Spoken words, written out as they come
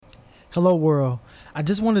Hello, world. I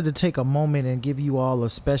just wanted to take a moment and give you all a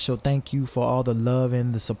special thank you for all the love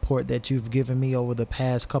and the support that you've given me over the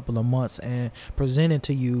past couple of months and presented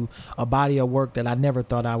to you a body of work that I never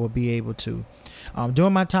thought I would be able to.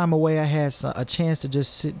 During my time away, I had a chance to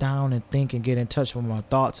just sit down and think and get in touch with my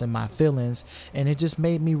thoughts and my feelings, and it just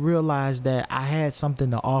made me realize that I had something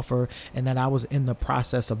to offer and that I was in the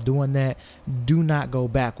process of doing that. Do not go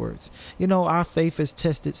backwards. You know, our faith is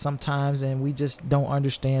tested sometimes and we just don't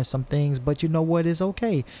understand some things, but you know what? It's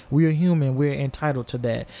okay. We are human. We're entitled to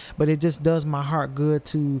that. But it just does my heart good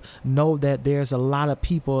to know that there's a lot of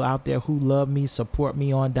people out there who love me, support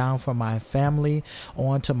me on down from my family,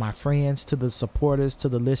 on to my friends, to the supporters, to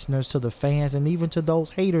the listeners, to the fans, and even to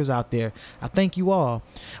those haters out there. I thank you all.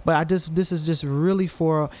 But this is just really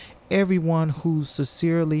for everyone who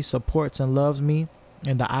sincerely supports and loves me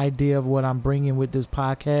and the idea of what I'm bringing with this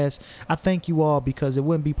podcast. I thank you all because it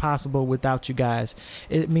wouldn't be possible without you guys.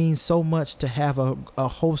 It means so much to have a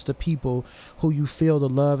host of people who you feel the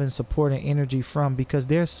love and support and energy from, because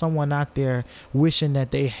there's someone out there wishing that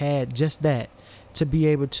they had just that, to be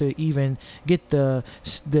able to even get the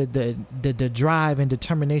drive and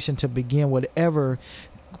determination to begin whatever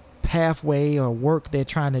pathway or work they're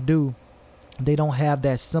trying to do. They don't have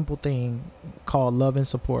that simple thing called love and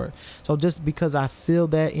support. So just because I feel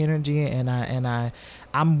that energy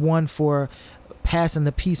I'm one for passing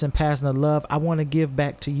the peace and passing the love, I want to give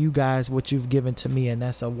back to you guys what you've given to me, and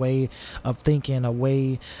that's a way of thinking,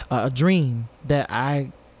 a dream that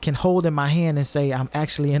I can hold in my hand and say I'm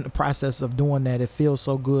actually in the process of doing that. It feels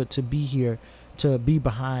so good to be here, to be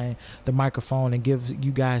behind the microphone and give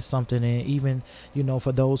you guys something. And even,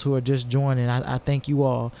 for those who are just joining, I thank you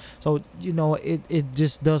all. So, it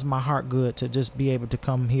just does my heart good to just be able to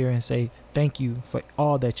come here and say thank you for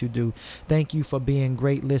all that you do. Thank you for being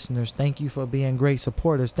great listeners. Thank you for being great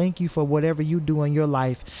supporters. Thank you for whatever you do in your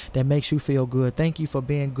life that makes you feel good. Thank you for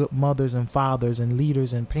being good mothers and fathers and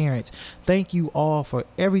leaders and parents. Thank you all for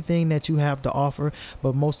everything that you have to offer.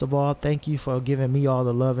 But most of all, thank you for giving me all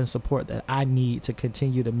the love and support that I need to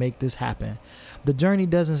continue to make this happen. The journey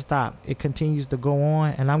doesn't stop. It continues to go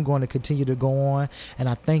on, and I'm going to continue to go on. And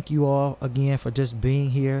I thank you all again for just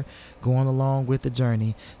being here, going along with the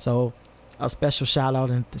journey. So a special shout out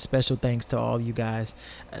and special thanks to all you guys.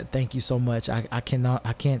 Thank you so much. I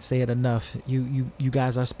can't say it enough. You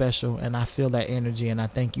guys are special, and I feel that energy, and I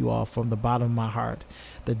thank you all from the bottom of my heart.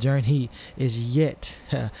 The journey is yet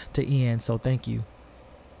to end, so thank you.